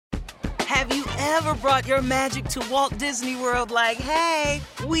ever brought your magic to Walt Disney World like, hey,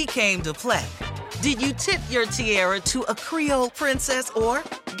 we came to play? Did you tip your tiara to a Creole princess or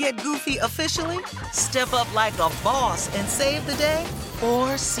get goofy officially? Step up like a boss and save the day?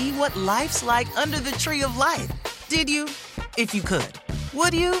 Or see what life's like under the tree of life? Did you? If you could.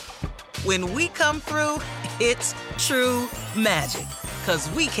 Would you? When we come through, it's true magic.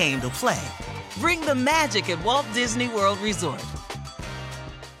 'Cause we came to play. Bring the magic at Walt Disney World Resort.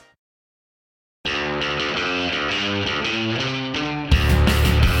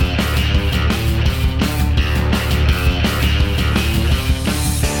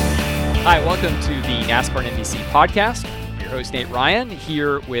 Hi, welcome to the NASCAR and NBC podcast. I'm your host, Nate Ryan,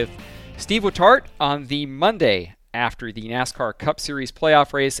 here with Steve Woutart on the Monday after the NASCAR Cup Series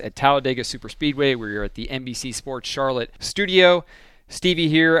playoff race at Talladega Superspeedway. We're at the NBC Sports Charlotte studio. Stevie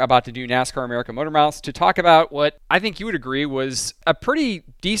here, about to do NASCAR American Motor Mouths to talk about what I think you would agree was a pretty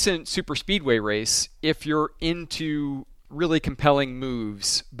decent superspeedway race if you're into really compelling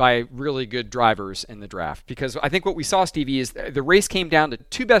moves by really good drivers in the draft. Because I think what we saw, Stevie, is the race came down to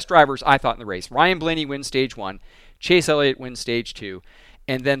two best drivers, I thought, in the race. Ryan Blaney wins stage one, Chase Elliott wins stage two,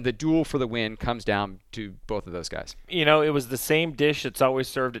 and then the duel for the win comes down to both of those guys. You know, it was the same dish that's always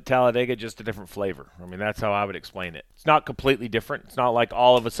served at Talladega, just a different flavor. I mean, that's how I would explain it. It's not completely different. It's not like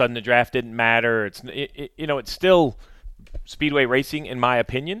all of a sudden the draft didn't matter. It's still speedway racing, in my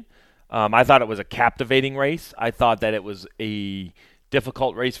opinion. I thought it was a captivating race. I thought that it was a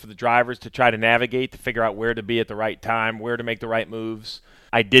difficult race for the drivers to try to navigate, to figure out where to be at the right time, where to make the right moves.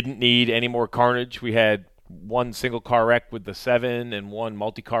 I didn't need any more carnage. We had one single car wreck with the 7 and one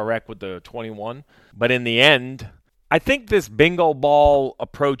multi-car wreck with the 21. But in the end, I think this bingo ball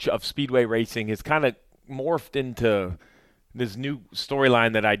approach of speedway racing has kind of morphed into this new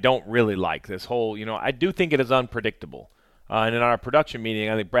storyline that I don't really like. This whole, I do think it is unpredictable. And in our production meeting,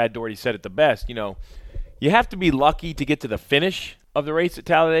 I think Brad Doherty said it the best. You have to be lucky to get to the finish of the race at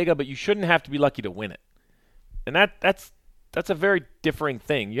Talladega, but you shouldn't have to be lucky to win it. And that's a very differing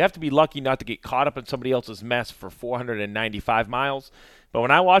thing. You have to be lucky not to get caught up in somebody else's mess for 495 miles. But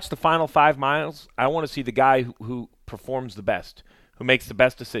when I watch the final 5 miles, I want to see the guy who performs the best, who makes the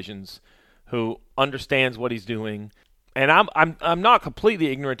best decisions, who understands what he's doing. And I'm not completely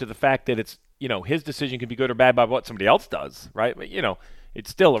ignorant to the fact that it's, his decision can be good or bad by what somebody else does, right? But, it's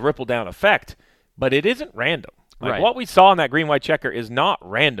still a ripple-down effect. But it isn't random. Right. What we saw in that green-white checker is not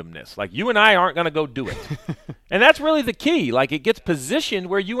randomness. You and I aren't going to go do it. And that's really the key. It gets positioned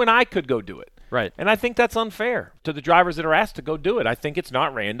where you and I could go do it. Right. And I think that's unfair to the drivers that are asked to go do it. I think it's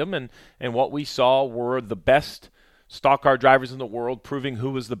not random. And what we saw were the best stock car drivers in the world proving who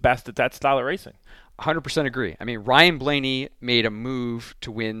was the best at that style of racing. 100% agree. I mean, Ryan Blaney made a move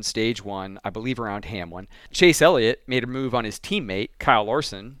to win stage one, I believe around Hamlin. Chase Elliott made a move on his teammate, Kyle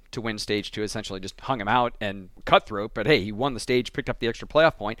Larson, to win stage two, essentially just hung him out and cutthroat. But hey, he won the stage, picked up the extra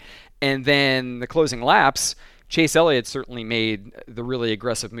playoff point. And then the closing laps, Chase Elliott certainly made the really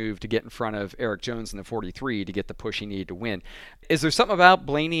aggressive move to get in front of Eric Jones in the 43 to get the push he needed to win. Is there something about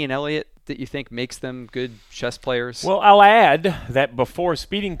Blaney and Elliott that you think makes them good chess players? Well, I'll add that before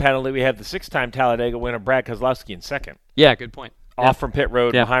speeding penalty, we had the 6-time Talladega winner Brad Keselowski in second. Yeah, good point. Off from pit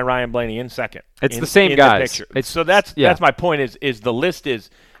road behind Ryan Blaney in second. It's the same guys. The picture. So that's my point is the list is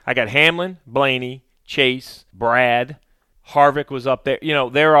I got Hamlin, Blaney, Chase, Brad, Harvick was up there.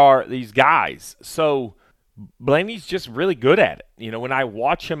 There are these guys. So Blaney's just really good at it. When I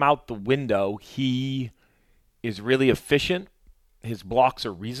watch him out the window, he is really efficient. His blocks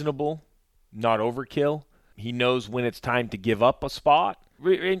are reasonable, not overkill. He knows when it's time to give up a spot.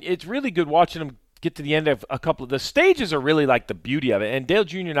 It's really good watching him get to the end of a couple of the stages are really like the beauty of it. And Dale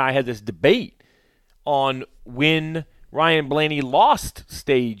Jr. and I had this debate on when Ryan Blaney lost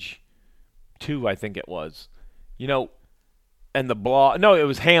stage 2, I think it was. And it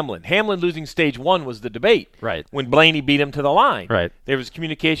was Hamlin. Hamlin losing stage 1 was the debate. Right. When Blaney beat him to the line. Right. There was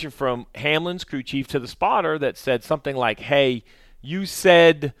communication from Hamlin's crew chief to the spotter that said something like, hey, you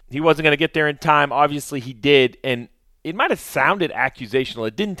said he wasn't going to get there in time. Obviously he did. And it might have sounded accusational.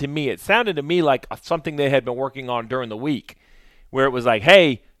 It didn't to me. It sounded to me like something they had been working on during the week where it was like,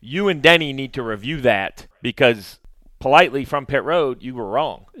 hey, you and Denny need to review that because politely from pit road, you were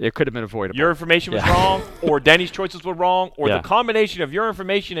wrong. It could have been avoidable. Your information was wrong, or Denny's choices were wrong, or the combination of your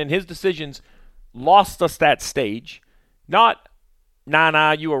information and his decisions lost us that stage. Not,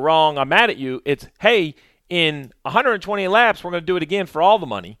 nah, you were wrong, I'm mad at you. It's, hey, in 120 laps, we're going to do it again for all the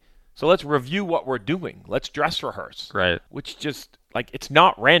money. So let's review what we're doing. Let's dress rehearse. Right. Which just, it's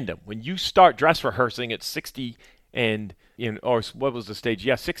not random. When you start dress rehearsing at 60 and, or what was the stage?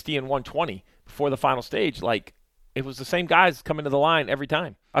 Yeah, 60 and 120 before the final stage, it was the same guys coming to the line every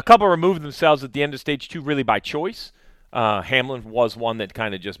time. A couple removed themselves at the end of stage 2 really by choice. Hamlin was one that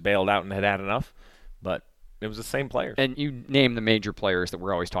kind of just bailed out and had enough, but it was the same players. And you name the major players that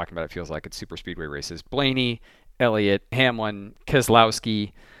we're always talking about, it feels like, at super speedway races. Blaney, Elliott, Hamlin,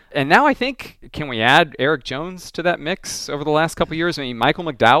 Keselowski. And now I think, can we add Eric Jones to that mix over the last couple of years? I mean, Michael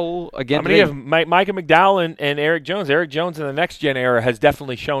McDowell, again. I mean, you have Micah McDowell and Eric Jones. Eric Jones in the next-gen era has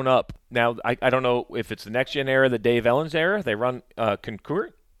definitely shown up. Now, I don't know if it's the next-gen era, the Dave Ellens era. They run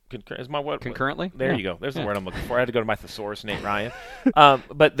concurrent. Is my word? Concurrently? There you go. There's the word I'm looking for. I had to go to my thesaurus, Nate Ryan.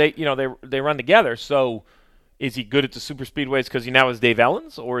 But they run together. So is he good at the super speedways because he now is Dave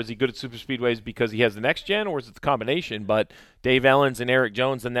Ellens, or is he good at super speedways because he has the next gen, or is it the combination? But Dave Ellens and Eric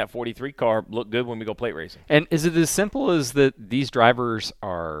Jones in that 43 car look good when we go plate racing. And is it as simple as that these drivers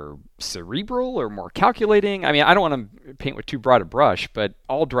are cerebral or more calculating? I mean, I don't want to paint with too broad a brush, but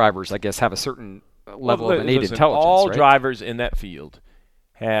all drivers, I guess, have a certain level of innate intelligence. All right? drivers in that field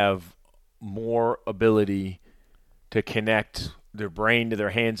have more ability to connect their brain to their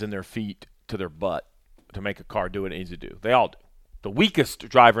hands and their feet to their butt to make a car do what it needs to do. They all do. The weakest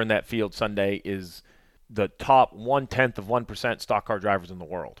driver in that field Sunday is the top 0.1% stock car drivers in the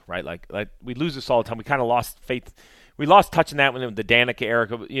world, right? Like we lose this all the time. We kind of lost faith. We lost touch in that when the Danica era,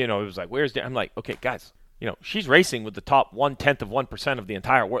 it was like, where's Dan? I'm like, okay, guys, she's racing with the top 0.1% of the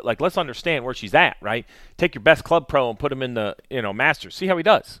entire world. Like, let's understand where she's at, right? Take your best club pro and put him in the, Masters. See how he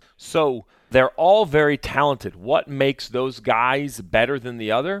does. So they're all very talented. What makes those guys better than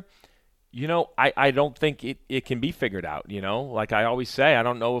the other? I don't think it can be figured out, Like I always say, I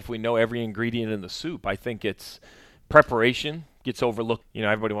don't know if we know every ingredient in the soup. I think it's preparation gets overlooked.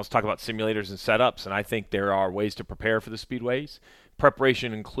 Everybody wants to talk about simulators and setups, and I think there are ways to prepare for the speedways.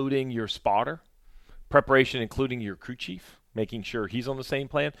 Preparation including your spotter. Preparation including your crew chief, making sure he's on the same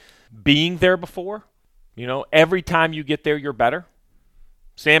plan. Being there before. Every time you get there, you're better.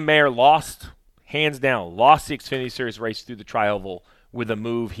 Sam Mayer hands down, lost the Xfinity Series race through the tri-oval with a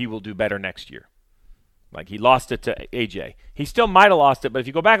move he will do better next year. Like, he lost it to AJ. He still might have lost it, but if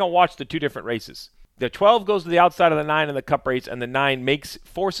you go back and watch the two different races, the 12 goes to the outside of the 9 in the Cup race, and the 9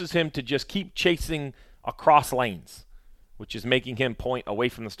 forces him to just keep chasing across lanes, which is making him point away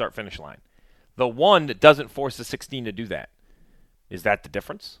from the start-finish line. The 1 that doesn't force the 16 to do that. Is that the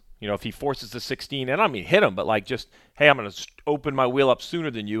difference? If he forces the 16, and I don't mean hit him, but like just, hey, I'm going to open my wheel up sooner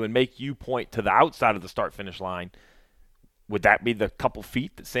than you and make you point to the outside of the start-finish line, would that be the couple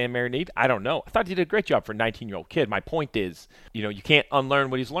feet that Sam Mayer need? I don't know. I thought he did a great job for a 19-year-old kid. My point is, you can't unlearn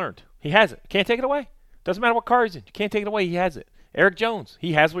what he's learned. He has it. Can't take it away. Doesn't matter what car he's in. You can't take it away. He has it. Eric Jones,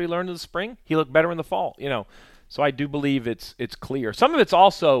 he has what he learned in the spring. He looked better in the fall. So I do believe it's clear. Some of it's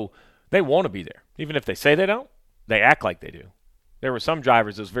also they want to be there. Even if they say they don't, they act like they do. There were some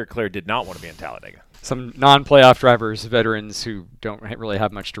drivers that was very clear did not want to be in Talladega. Some non-playoff drivers, veterans who don't really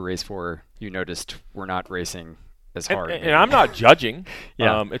have much to race for, you noticed were not racing as hard. And I'm not judging.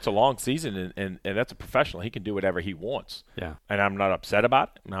 Yeah. It's a long season, and that's a professional. He can do whatever he wants. Yeah. And I'm not upset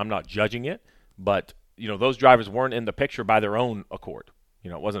about it. I'm not judging it. But, those drivers weren't in the picture by their own accord.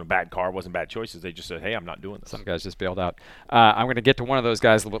 It wasn't a bad car, wasn't bad choices. They just said, hey, I'm not doing this. Some guys just bailed out. I'm going to get to one of those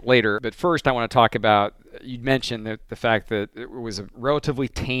guys a little bit later. But first, I want to talk about, you mentioned the fact that it was a relatively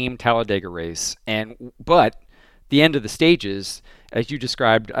tame Talladega race. But the end of the stages, as you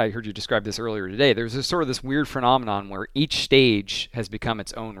described, I heard you describe this earlier today, there's this weird phenomenon where each stage has become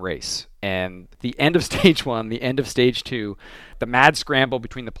its own race. And the end of stage 1, the end of stage 2, the mad scramble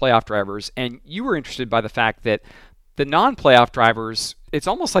between the playoff drivers. And you were interested by the fact that the non-playoff drivers, it's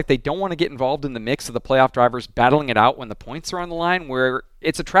almost like they don't want to get involved in the mix of the playoff drivers battling it out when the points are on the line, where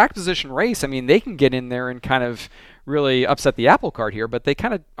it's a track position race. I mean, they can get in there and kind of really upset the apple cart here, but they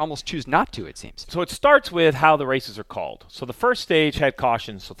kind of almost choose not to, it seems. So it starts with how the races are called. So the first stage had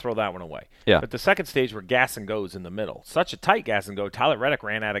cautions, so throw that one away. Yeah. But the second stage were gas and goes in the middle. Such a tight gas and go. Tyler Reddick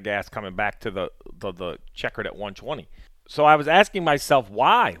ran out of gas coming back to the checkered at 120. So I was asking myself,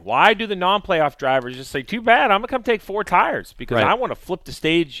 why? Why do the non-playoff drivers just say, too bad, I'm going to come take 4 tires because right. I want to flip the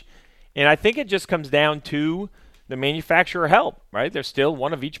stage. And I think it just comes down to the manufacturer help, right? There's still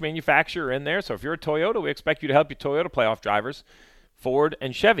one of each manufacturer in there. So if you're a Toyota, we expect you to help your Toyota playoff drivers, Ford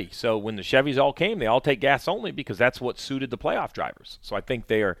and Chevy. So when the Chevys all came, they all take gas only because that's what suited the playoff drivers. So I think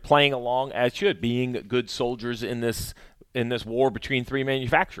they are playing along as should, being good soldiers in this war between 3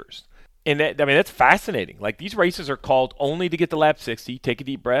 manufacturers. And that's fascinating. Like, these races are called only to get to lap 60, take a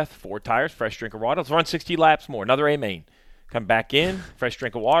deep breath, 4 tires, fresh drink of water. Let's run 60 laps more. Another A main. Come back in, fresh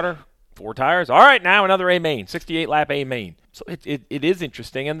drink of water, 4 tires. All right, now another A main, 68 lap A main. So it is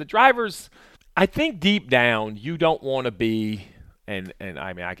interesting. And the drivers, I think deep down, you don't want to be, and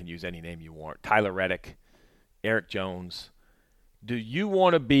I mean, I can use any name you want, Tyler Reddick Erik Jones.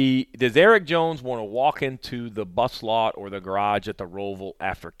 Does Erik Jones want to walk into the bus lot or the garage at the Roval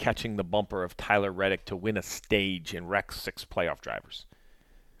after catching the bumper of Tyler Reddick to win a stage and wreck 6 playoff drivers?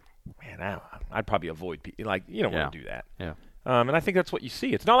 Man, I'd probably avoid you don't want to do that. Yeah. And I think that's what you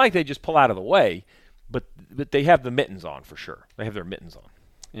see. It's not like they just pull out of the way, but they have the mittens on for sure. They have their mittens on.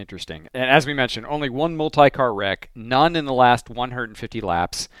 Interesting. And as we mentioned, only one multi-car wreck, none in the last 150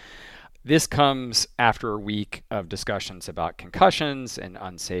 laps. This comes after a week of discussions about concussions and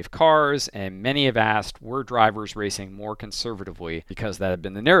unsafe cars, and many have asked, were drivers racing more conservatively, because that had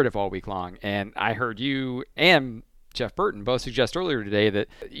been the narrative all week long. And I heard you and Jeff Burton both suggest earlier today that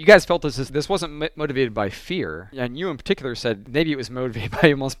you guys felt this wasn't motivated by fear, and you in particular said maybe it was motivated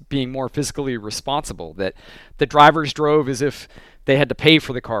by almost being more fiscally responsible, that the drivers drove as if they had to pay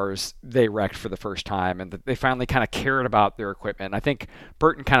for the cars they wrecked for the first time, and that they finally kind of cared about their equipment. And I think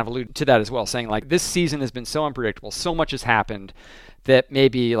Burton kind of alluded to that as well, saying like this season has been so unpredictable, so much has happened, that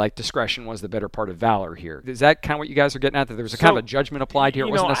maybe like discretion was the better part of valor here. Is that kind of what you guys are getting at, that there was kind of a judgment applied here? It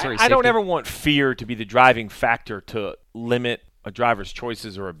wasn't necessarily I don't ever want fear to be the driving factor to limit a driver's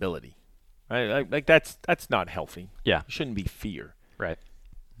choices or ability. Right? Like that's not healthy. Yeah. It shouldn't be fear. Right.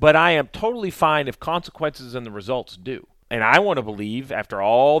 But I am totally fine if consequences and the results do. And I want to believe, after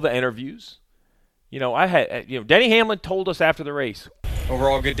all the interviews, Denny Hamlin told us after the race.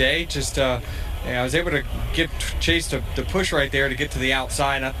 Overall, good day. Just, I was able to get Chase to push right there to get to the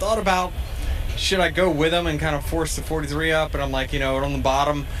outside. And I thought about, should I go with him and kind of force the 43 up? And I'm like, on the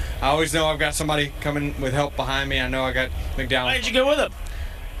bottom, I always know I've got somebody coming with help behind me. I know I got McDowell. Why did you go with him?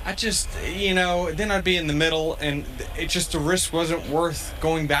 I just, then I'd be in the middle, and it just, the risk wasn't worth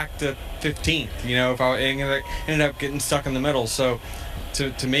going back to 15th, if I ended up getting stuck in the middle. So,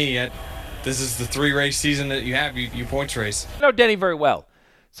 to me, this is the 3-race season that you have, you points race. I know Denny very well.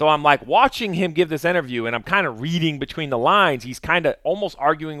 So I'm like watching him give this interview, and I'm kind of reading between the lines. He's kind of almost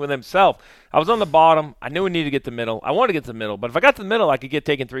arguing with himself. I was on the bottom. I knew I needed to get the middle. I wanted to get to the middle, but if I got to the middle, I could get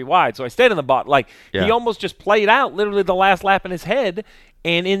taken 3 wide. So I stayed in the bottom. He almost just played out literally the last lap in his head.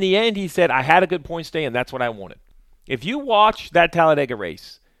 And in the end, he said, I had a good point stay, and that's what I wanted. If you watch that Talladega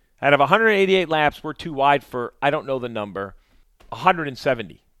race, out of 188 laps, we're 2 wide for, I don't know the number,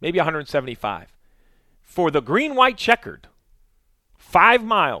 170, maybe 175. For the green-white checkered, 5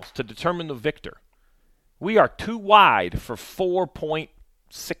 miles to determine the victor, we are 2 wide for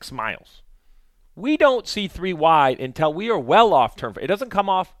 4.6 miles. We don't see 3 wide until we are well off turn 4. It doesn't come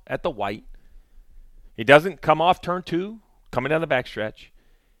off at the white. It doesn't come off turn 2, coming down the backstretch.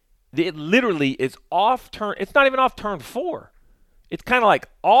 It literally is off turn. It's not even off turn 4. It's kind of like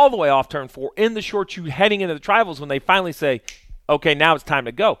all the way off turn 4 in the short chute heading into the trivals when they finally say, okay, now it's time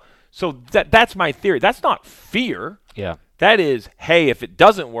to go. So that's my theory. That's not fear. Yeah. That is, hey, if it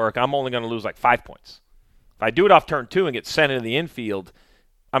doesn't work, I'm only going to lose like 5 points. If I do it off turn 2 and get sent into the infield,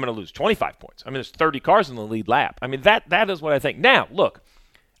 I'm going to lose 25 points. I mean, there's 30 cars in the lead lap. I mean, that is what I think. Now, look,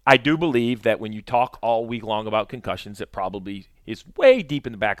 I do believe that when you talk all week long about concussions, it probably is way deep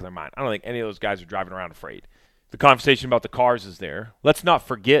in the back of their mind. I don't think any of those guys are driving around afraid. The conversation about the cars is there. Let's not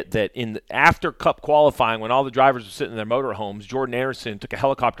forget that after Cup qualifying, when all the drivers were sitting in their motorhomes, Jordan Anderson took a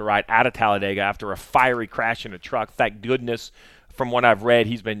helicopter ride out of Talladega after a fiery crash in a truck. Thank goodness, from what I've read,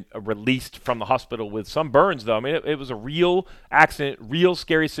 he's been released from the hospital with some burns, though. I mean, it was a real accident, real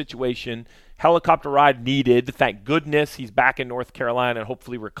scary situation. Helicopter ride needed. Thank goodness he's back in North Carolina and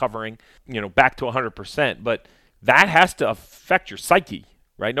hopefully recovering, back to 100%. But that has to affect your psyche.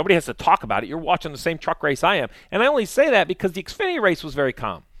 Right? Nobody has to talk about it. You're watching the same truck race I am. And I only say that because the Xfinity race was very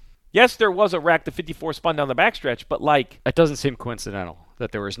calm. Yes, there was a wreck. The 54 spun down the backstretch, but it doesn't seem coincidental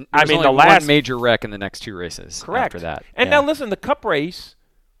that there was only the last one major wreck in the next 2 races. Correct. After that. And now listen, the Cup race,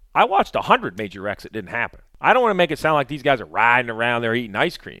 I watched 100 major wrecks that didn't happen. I don't want to make it sound like these guys are riding around there eating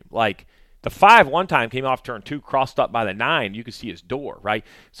ice cream. Like the 5 one time came off turn 2, crossed up by the 9. You could see his door, right?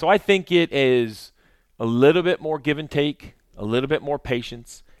 So I think it is a little bit more give and take, a little bit more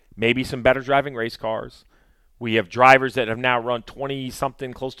patience. Maybe some better driving race cars. We have drivers that have now run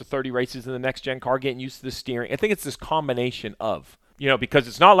 20-something, close to 30 races in the next-gen car, getting used to the steering. I think it's this combination of, because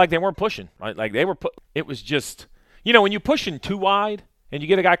it's not like they weren't pushing. Right? Like they were it was just, when you're pushing 2 wide and you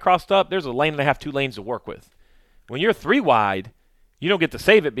get a guy crossed up, there's a lane and a half, 2 lanes to work with. When you're 3 wide, you don't get to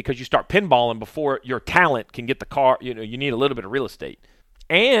save it because you start pinballing before your talent can get the car. You need a little bit of real estate.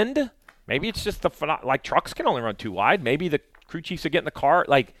 And maybe it's just trucks can only run 2 wide. Maybe the crew chiefs are getting the car.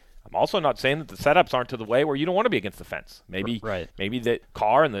 I'm also not saying that the setups aren't to the way where you don't want to be against the fence. Maybe the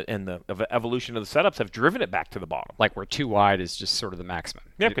car and the evolution of the setups have driven it back to the bottom. Like where 2 wide is just sort of the maximum.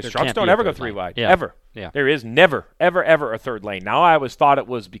 Yeah, because trucks don't ever go 3 wide. Yeah. Ever. Yeah. There is never, ever, ever a third lane. Now, I always thought it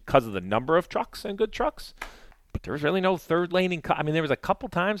was because of the number of trucks and good trucks, But there was really no third laning. I mean, there was a couple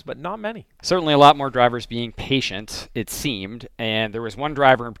times, but not many. Certainly a lot more drivers being patient, it seemed. And there was one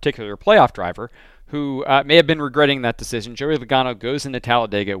driver in particular, a playoff driver, who may have been regretting that decision. Joey Logano goes into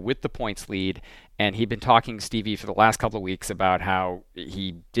Talladega with the points lead, and he'd been talking, Stevie, for the last couple of weeks about how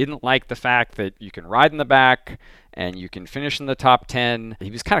he didn't like the fact that you can ride in the back and you can finish in the top 10.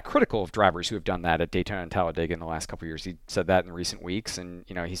 He was kind of critical of drivers who have done that at Daytona and Talladega in the last couple of years. He said that in recent weeks, and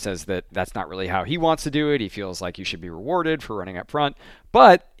he says that that's not really how he wants to do it. He feels like you should be rewarded for running up front.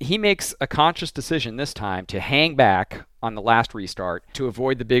 But he makes a conscious decision this time to hang back on the last restart to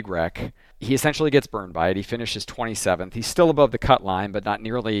avoid the big wreck. He essentially gets burned by it. He finishes 27th. He's still above the cut line, but not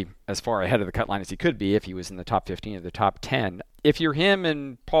nearly as far ahead of the cut line as he could be if he was in the top 15 or the top 10. If you're him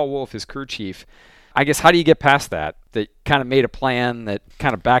and Paul Wolfe, his crew chief, I guess how do you get past that? That kind of made a plan that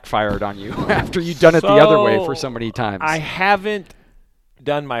kind of backfired on you after you'd done it the other way for so many times. I haven't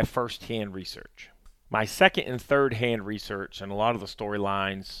done my first-hand research. My second and third-hand research, and a lot of the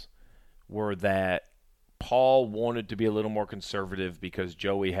storylines were that Paul wanted to be a little more conservative because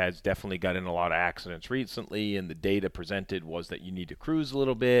Joey has definitely got in a lot of accidents recently, and the data presented was that you need to cruise a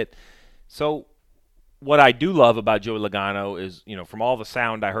little bit. So what I do love about Joey Logano is, from all the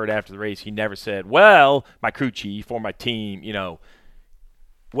sound I heard after the race, he never said, well, my crew chief or my team,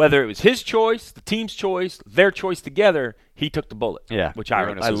 whether it was his choice, the team's choice, their choice together, he took the bullet, which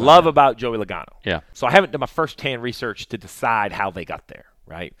I love about Joey Logano. Yeah. So I haven't done my first-hand research to decide how they got there,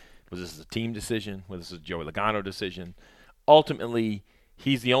 right? Was this a team decision? Was this a Joey Logano decision? Ultimately,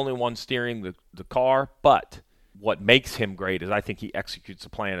 he's the only one steering the car, but what makes him great is I think he executes the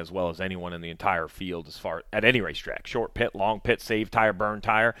plan as well as anyone in the entire field as far at any racetrack. Short pit, long pit, save tire, burn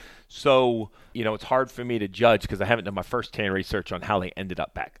tire. So, it's hard for me to judge because I haven't done my first-hand research on how they ended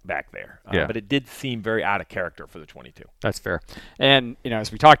up back there. But it did seem very out of character for the 22. That's fair. And,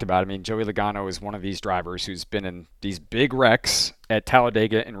 as we talked about, Joey Logano is one of these drivers who's been in these big wrecks at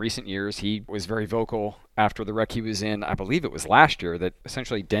Talladega in recent years. He was very vocal after the wreck he was in, I believe it was last year, that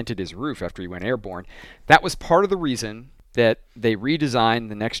essentially dented his roof after he went airborne. That was part of the reason that they redesigned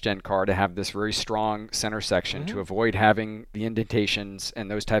the next-gen car to have this very strong center section to avoid having the indentations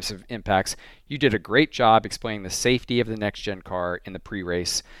and those types of impacts. You did a great job explaining the safety of the next-gen car in the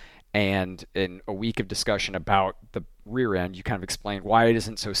pre-race, and in a week of discussion about the rear end, you kind of explained why it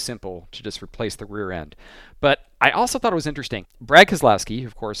isn't so simple to just replace the rear end. But I also thought it was interesting. Brad Keselowski, who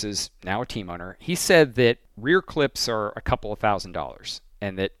of course is now a team owner, he said that rear clips are a couple of $1,000s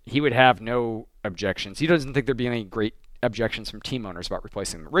and that he would have no objections. He doesn't think there'd be any great objections from team owners about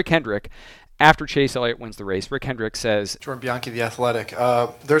replacing them. Rick Hendrick, after Chase Elliott wins the race, Rick Hendrick says, Jordan Bianchi, The Athletic,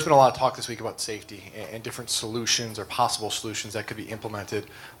 there's been a lot of talk this week about safety and different solutions or possible solutions that could be implemented.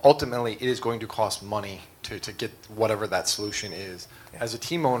 Ultimately, it is going to cost money to get whatever that solution is. As a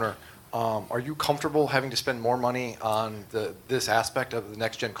team owner, are you comfortable having to spend more money on this aspect of the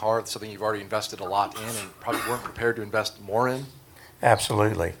next-gen car, something you've already invested a lot in and probably weren't prepared to invest more in?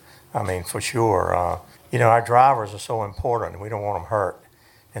 Absolutely. For sure. Our drivers are so important. We don't want them hurt.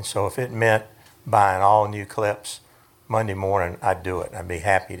 And so if it meant buying all new clips Monday morning, I'd do it. I'd be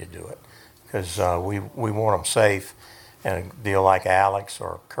happy to do it because we want them safe. And a deal like Alex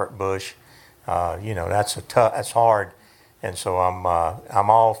or Kurt Busch, that's hard. And so I'm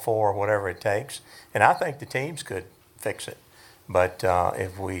all for whatever it takes. And I think the teams could fix it. But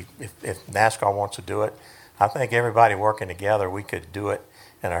if NASCAR wants to do it, I think everybody working together, we could do it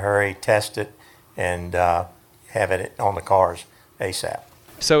in a hurry, test it, and have it on the cars ASAP.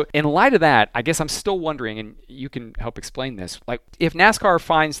 So in light of that, I guess I'm still wondering, and you can help explain this, like if NASCAR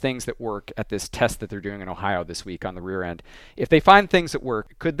finds things that work at this test that they're doing in Ohio this week on the rear end, if they find things that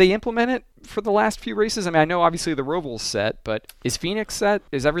work, could they implement it for the last few races? I know obviously the Roval's set, but is Phoenix set?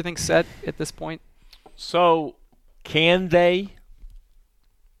 Is everything set at this point? So can they?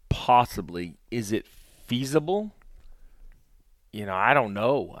 Possibly. Is it feasible? I don't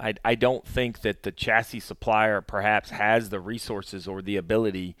know. I don't think that the chassis supplier perhaps has the resources or the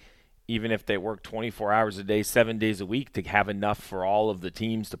ability, even if they work 24 hours a day, 7 days a week, to have enough for all of the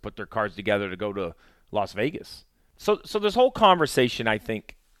teams to put their cars together to go to Las Vegas. So this whole conversation, I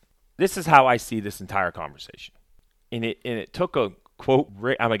think, this is how I see this entire conversation. And it took a quote.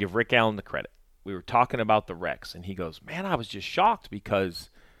 I'm going to give Rick Allen the credit. We were talking about the wrecks, and he goes, man, I was just shocked because,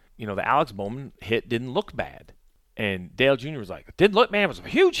 the Alex Bowman hit didn't look bad. And Dale Jr. was like, it didn't look, man, it was a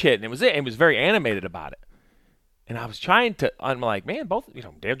huge hit, and it was it. And was very animated about it. And I was I'm like, man, both,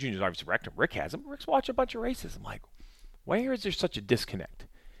 Dale Jr.'s obviously wrecked him. Rick hasn't. Rick's watched a bunch of races. I'm like, where is there such a disconnect?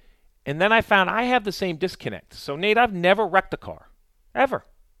 And then I found I have the same disconnect. So, Nate, I've never wrecked a car. Ever.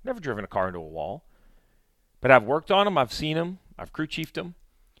 Never driven a car into a wall. But I've worked on them. I've seen them. I've crew chiefed them.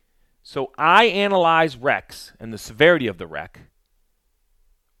 So I analyze wrecks and the severity of the wreck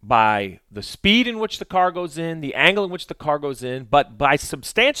by the speed in which the car goes in, the angle in which the car goes in, but by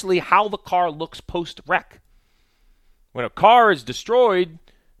substantially how the car looks post-wreck. When a car is destroyed,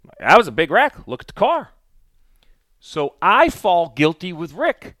 that was a big wreck. Look at the car. So I fall guilty with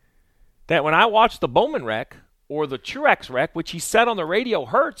Rick that when I watch the Bowman wreck or the Truex wreck, which he said on the radio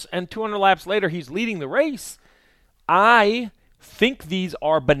hurts, and 200 laps later he's leading the race, I think these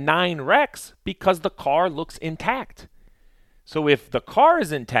are benign wrecks because the car looks intact. So if the car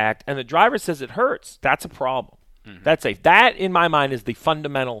is intact and the driver says it hurts, that's a problem. Mm-hmm. That in my mind is the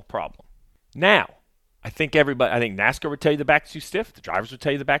fundamental problem. Now, I think NASCAR would tell you the back's too stiff. The drivers would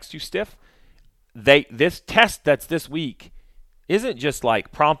tell you the back's too stiff. This test that's this week isn't just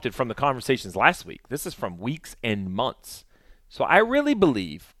like prompted from the conversations last week. This is from weeks and months. So I really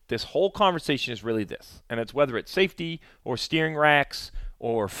believe this whole conversation is really this, and it's whether it's safety or steering racks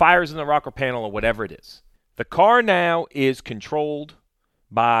or fires in the rocker panel or whatever it is. The car now is controlled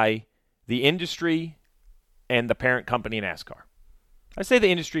by the industry and the parent company NASCAR. I say the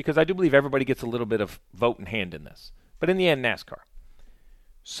industry because I do believe everybody gets a little bit of vote in hand in this. But in the end, NASCAR.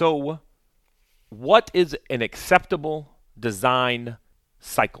 So what is an acceptable design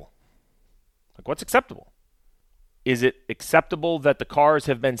cycle? Like, what's acceptable? Is it acceptable that the cars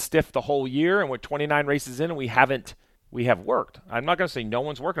have been stiff the whole year and we're 29 races in and we have worked? I'm not going to say no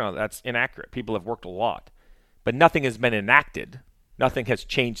one's working on it. That's inaccurate. People have worked a lot. But nothing has been enacted. Nothing has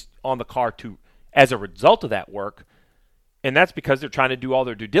changed on the car as a result of that work. And that's because they're trying to do all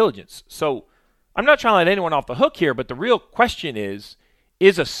their due diligence. So I'm not trying to let anyone off the hook here, but the real question is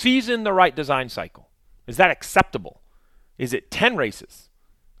a season the right design cycle? Is that acceptable? Is it 10 races?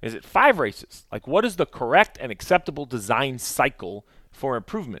 Is it 5 races? Like, what is the correct and acceptable design cycle for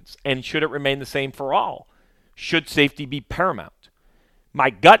improvements? And should it remain the same for all? Should safety be paramount? My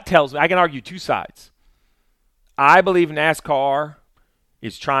gut tells me, I can argue two sides. I believe NASCAR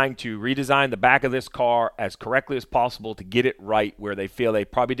is trying to redesign the back of this car as correctly as possible to get it right where they feel they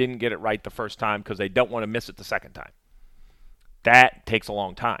probably didn't get it right the first time because they don't want to miss it the second time. That takes a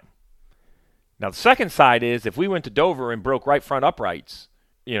long time. Now, the second side is if we went to Dover and broke right front uprights,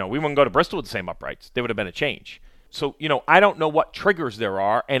 we wouldn't go to Bristol with the same uprights. There would have been a change. So, I don't know what triggers there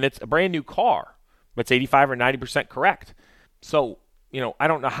are, and it's a brand new car, but it's 85 or 90% correct. So, I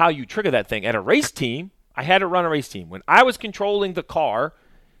don't know how you trigger that thing. At a race team, I had to run a race team. When I was controlling the car,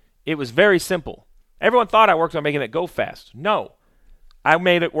 it was very simple. Everyone thought I worked on making it go fast. No. I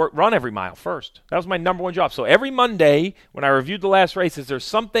made it run every mile first. That was my number one job. So every Monday, when I reviewed the last races, there's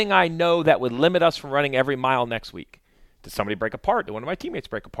something I know that would limit us from running every mile next week. Did somebody break apart? Did one of my teammates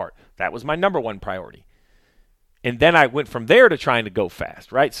break apart? That was my number one priority. And then I went from there to trying to go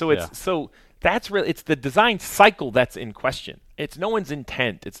fast, right? So it's the design cycle that's in question. It's no one's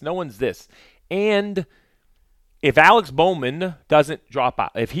intent. It's no one's this. And if Alex Bowman doesn't drop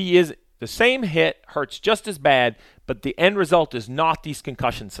out, if he is the same hit, hurts just as bad, but the end result is not these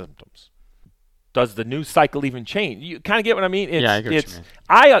concussion symptoms, does the news cycle even change? You kind of get what I mean? I get what you mean.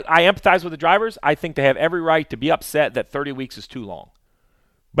 I empathize with the drivers. I think they have every right to be upset that 30 weeks is too long.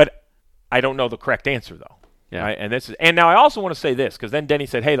 But I don't know the correct answer, though. Yeah. Right? And now I also want to say this, because then Denny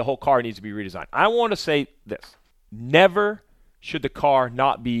said, hey, the whole car needs to be redesigned. I want to say this. Never should the car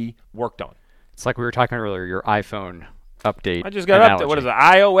not be worked on. It's like we were talking earlier, your iPhone update. I just got up there. What is it?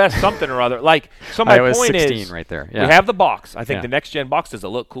 iOS something or other. So my iOS point 16 is, right there. Yeah. we have the box. I think Yeah. the next gen box does it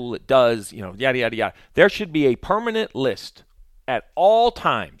look cool. It does. Yada yada yada. There should be a permanent list at all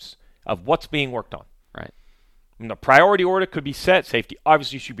times of what's being worked on. Right. And the priority order could be set. Safety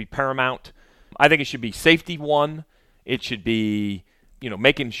obviously should be paramount. I think it should be safety one. It should be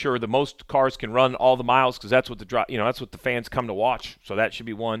making sure the most cars can run all the miles because that's what that's what the fans come to watch. So that should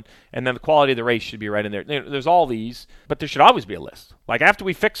be one. And then the quality of the race should be right in there. There's all these, but there should always be a list. Like after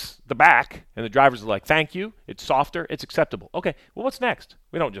we fix the back and the drivers are like, thank you, it's softer, it's acceptable. Okay, well, what's next?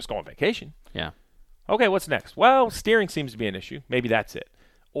 We don't just go on vacation. Yeah. Okay, what's next? Well, steering seems to be an issue. Maybe that's it.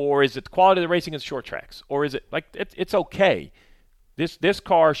 Or is it the quality of the racing in short tracks? Or is it it's okay. This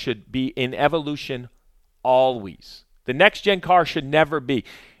car should be in evolution always. The next-gen car should never be.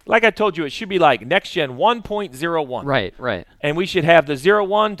 Like I told you, it should be like next-gen 1.01. Right. And we should have the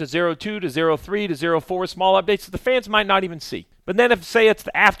 01 to 02 to 03 to 04 small updates that the fans might not even see. But then if, say, it's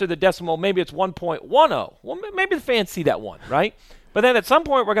after the decimal, maybe it's 1.10. Well, maybe the fans see that one, right? But then at some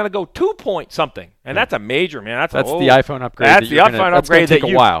point, we're going to go 2 point something. And that's a major, man. That's the iPhone upgrade. That's the iPhone upgrade that's gonna take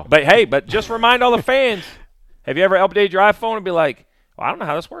a while. But just remind all the fans, have you ever updated your iPhone and be like, well, I don't know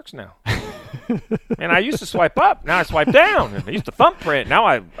how this works now. Man, I used to swipe up. Now I swipe down. I used to thumbprint. Now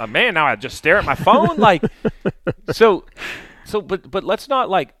I just stare at my phone. But let's not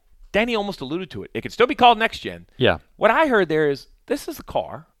Danny almost alluded to it. It could still be called next gen. Yeah. What I heard there is this is a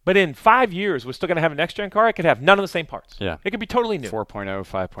car, but in 5 years we're still going to have a next gen car. It could have none of the same parts. Yeah. It could be totally new. 4.0,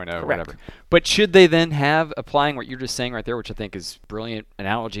 5.0, Correct. whatever. But should they then have, applying what you're just saying right there, which I think is brilliant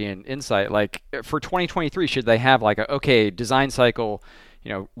analogy and insight, like for 2023, should they have like design cycle,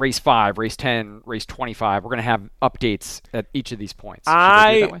 race 5, race 10, race 25, we're going to have updates at each of these points.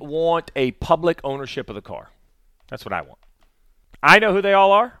 I want a public ownership of the car. That's what I want. I know who they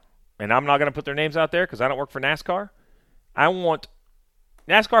all are, and I'm not going to put their names out there because I don't work for NASCAR.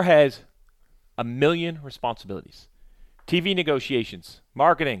 NASCAR has a million responsibilities. TV negotiations,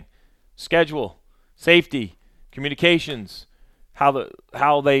 marketing, schedule, safety, communications,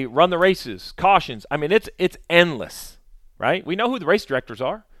 how they run the races, cautions. I mean, it's endless, right? We know who the race directors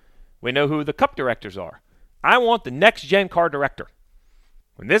are. We know who the cup directors are. I want the next-gen car director.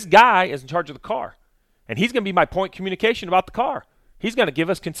 When this guy is in charge of the car, and he's going to be my point communication about the car. He's going to give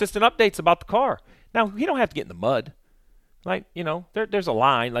us consistent updates about the car. Now, you don't have to get in the mud. Like, there's a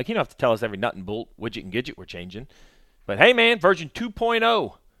line. Like, you don't have to tell us every nut and bolt, widget and gidget we're changing. But, hey, man, version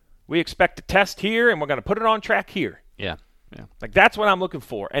 2.0, we expect to test here, and we're going to put it on track here. Yeah. Like, that's what I'm looking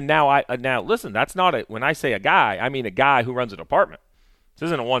for. And now, listen, that's not when I say a guy, I mean a guy who runs a department. This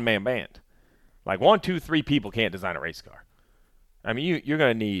isn't a one-man band. Like, 1, 2, 3 people can't design a race car. I mean, you're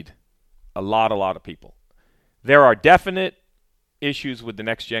going to need a lot of people. There are definite issues with the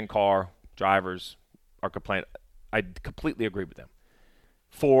next-gen car. Drivers are complaining. I completely agree with them.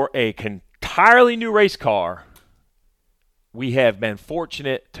 For a entirely new race car, we have been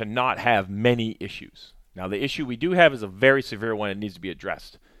fortunate to not have many issues. Now, the issue we do have is a very severe one. It needs to be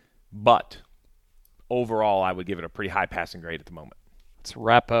addressed. But overall, I would give it a pretty high passing grade at the moment. Let's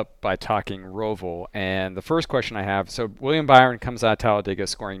wrap up by talking Roval. And the first question I have, so William Byron comes out of Talladega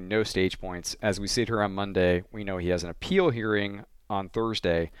scoring no stage points. As we sit here on Monday, we know he has an appeal hearing on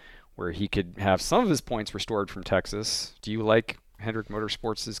Thursday where he could have some of his points restored from Texas. Do you like Hendrick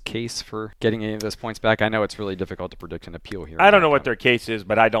Motorsports' case for getting any of those points back? I know it's really difficult to predict an appeal hearing. I don't know what their case is,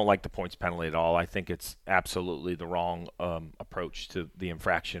 but I don't like the points penalty at all. I think it's absolutely the wrong approach to the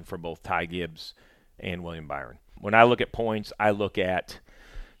infraction for both Ty Gibbs and William Byron. When I look at points, I look at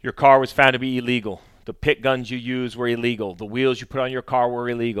your car was found to be illegal. The pit guns you used were illegal. The wheels you put on your car were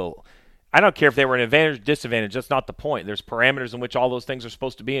illegal. I don't care if they were an advantage or disadvantage. That's not the point. There's parameters in which all those things are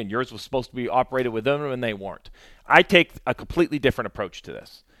supposed to be, and yours was supposed to be operated with them, and they weren't. I take a completely different approach to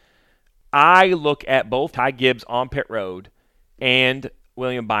this. I look at both Ty Gibbs on pit road and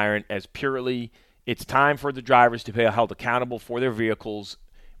William Byron as purely it's time for the drivers to be held accountable for their vehicles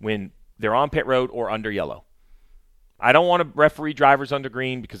when they're on pit road or under yellow. I don't want to referee drivers under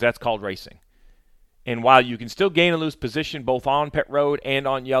green because that's called racing. And while you can still gain and lose position both on pit road and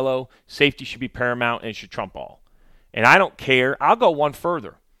on yellow, safety should be paramount and should trump all. And I don't care. I'll go one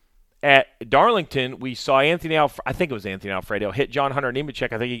further. At Darlington, we saw I think it was Anthony Alfredo, hit John Hunter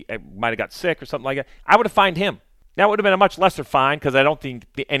Nemechek. I think he might have got sick or something like that. I would have fined him. Now, it would have been a much lesser fine because I don't think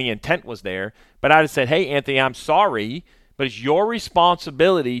any intent was there. But I'd have said, hey, Anthony, I'm sorry, but it's your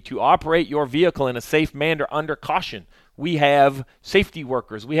responsibility to operate your vehicle in a safe manner under caution. We have safety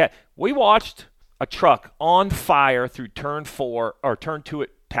workers. We watched a truck on fire through turn 2 at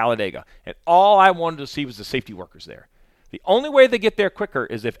Talladega, and all I wanted to see was the safety workers there. The only way they get there quicker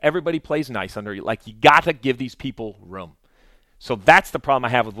is if everybody plays nice under you. Like, you got to give these people room. So that's the problem I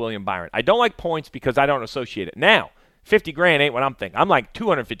have with William Byron. I don't like points because I don't associate it. Now, $50,000 ain't what I'm thinking. I'm like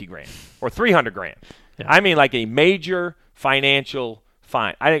 $250,000 or $300,000. Yeah. I mean, like a major financial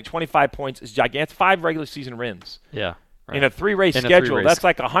fine. I think 25 points is gigantic. It's 5 regular season wins. Yeah. Right. In a 3-race schedule, that's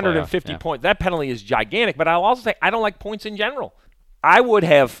like 150 points. That penalty is gigantic. But I'll also say I don't like points in general. I would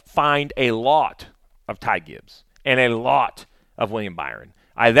have fined a lot of Ty Gibbs and a lot of William Byron.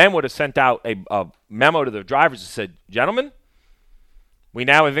 I then would have sent out a memo to the drivers that said, gentlemen, we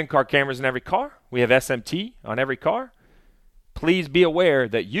now have in-car cameras in every car. We have SMT on every car. Please be aware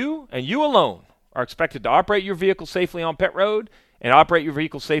that you and you alone are expected to operate your vehicle safely on pit road and operate your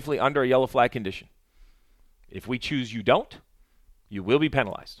vehicle safely under a yellow flag condition. If we choose you don't, you will be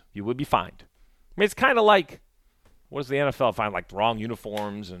penalized. You will be fined. I mean, it's kind of like, what does the NFL find? Like wrong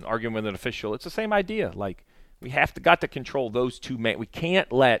uniforms and arguing with an official. It's the same idea. Like, we got to control those two men. We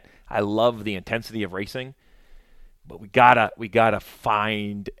can't let, I love the intensity of racing, but we gotta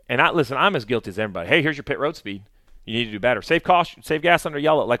find, and listen, I'm as guilty as everybody. Hey, here's your pit road speed. You need to do better. Save caution, save gas under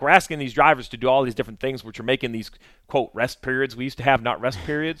yellow. Like, we're asking these drivers to do all these different things, which are making these, quote, rest periods we used to have, not rest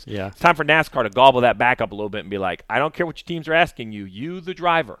periods. Yeah. It's time for NASCAR to gobble that back up a little bit and be like, I don't care what your teams are asking you, the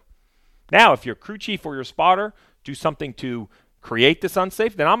driver. Now, if your crew chief or your spotter do something to create this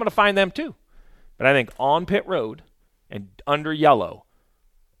unsafe, then I'm going to find them too. But I think on pit road and under yellow,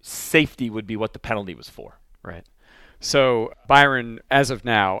 safety would be what the penalty was for. Right. So Byron, as of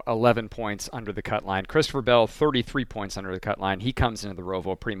now, 11 points under the cut line. Christopher Bell, 33 points under the cut line. He comes into the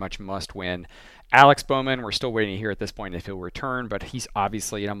Roval pretty much must win. Alex Bowman, we're still waiting to hear at this point if he'll return, but he's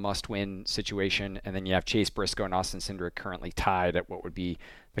obviously in a must-win situation. And then you have Chase Briscoe and Austin Cindric currently tied at what would be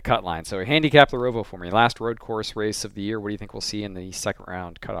the cut line. So handicap the Roval for me. Last road course race of the year. What do you think we'll see in the second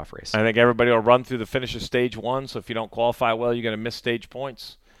round cutoff race? I think everybody will run through the finish of stage 1. So if you don't qualify well, you're going to miss stage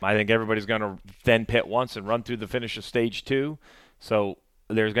points. I think everybody's going to then pit once and run through the finish of stage 2. So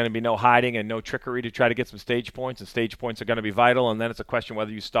there's going to be no hiding and no trickery to try to get some stage points, and stage points are going to be vital. And then it's a question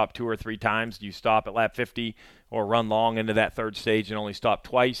whether you stop 2 or 3 times. Do you stop at lap 50 or run long into that third stage and only stop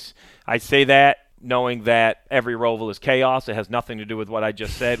twice? I say that knowing that every Roval is chaos. It has nothing to do with what I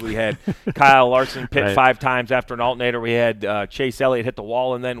just said. We had Kyle Larson pit 5 times after an alternator. We had Chase Elliott hit the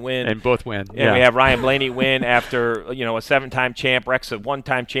wall and then win. And both win. And we have Ryan Blaney win after, a 7-time champ. Rex a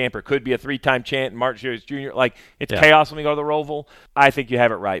 1-time champ, or could be a 3-time champ. And Martin Truex Jr. Like, it's chaos when we go to the Roval. I think you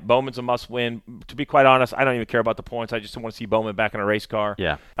have it right. Bowman's a must-win. To be quite honest, I don't even care about the points. I just want to see Bowman back in a race car.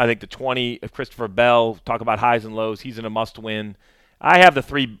 Yeah. I think the 20 of Christopher Bell, talk about highs and lows, he's in a must-win. I have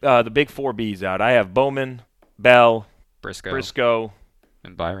the big 4 Bs out. I have Bowman, Bell, Briscoe,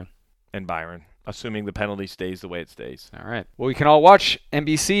 and Byron. Assuming the penalty stays the way it stays. All right. Well, we can all watch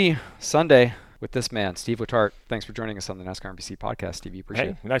NBC Sunday with this man, Steve Letarte. Thanks for joining us on the NASCAR NBC podcast, Steve. Appreciate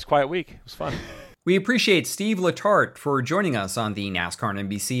it. Nice quiet week. It was fun. We appreciate Steve Letarte for joining us on the NASCAR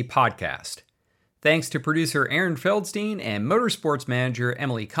NBC podcast. Thanks to producer Aaron Feldstein and motorsports manager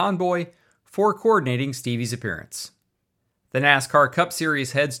Emily Conboy for coordinating Stevie's appearance. The NASCAR Cup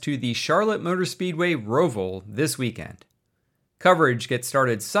Series heads to the Charlotte Motor Speedway Roval this weekend. Coverage gets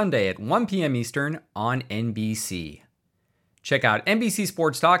started Sunday at 1 p.m. Eastern on NBC. Check out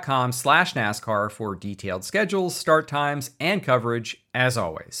NBCSports.com/NASCAR for detailed schedules, start times, and coverage as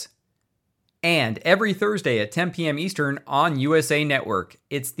always. And every Thursday at 10 p.m. Eastern on USA Network,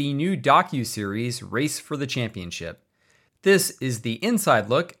 it's the new docuseries Race for the Championship. This is the inside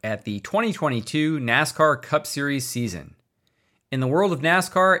look at the 2022 NASCAR Cup Series season. In the world of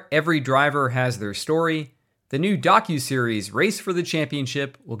NASCAR, every driver has their story. The new docuseries Race for the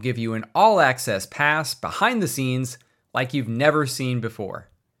Championship will give you an all-access pass behind the scenes like you've never seen before.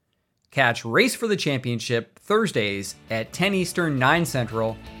 Catch Race for the Championship Thursdays at 10 Eastern, 9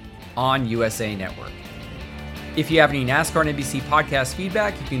 Central on USA Network. If you have any NASCAR and NBC podcast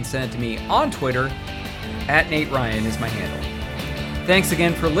feedback, you can send it to me on Twitter. @NateRyan is my handle. Thanks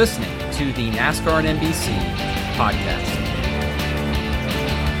again for listening to the NASCAR and NBC podcast.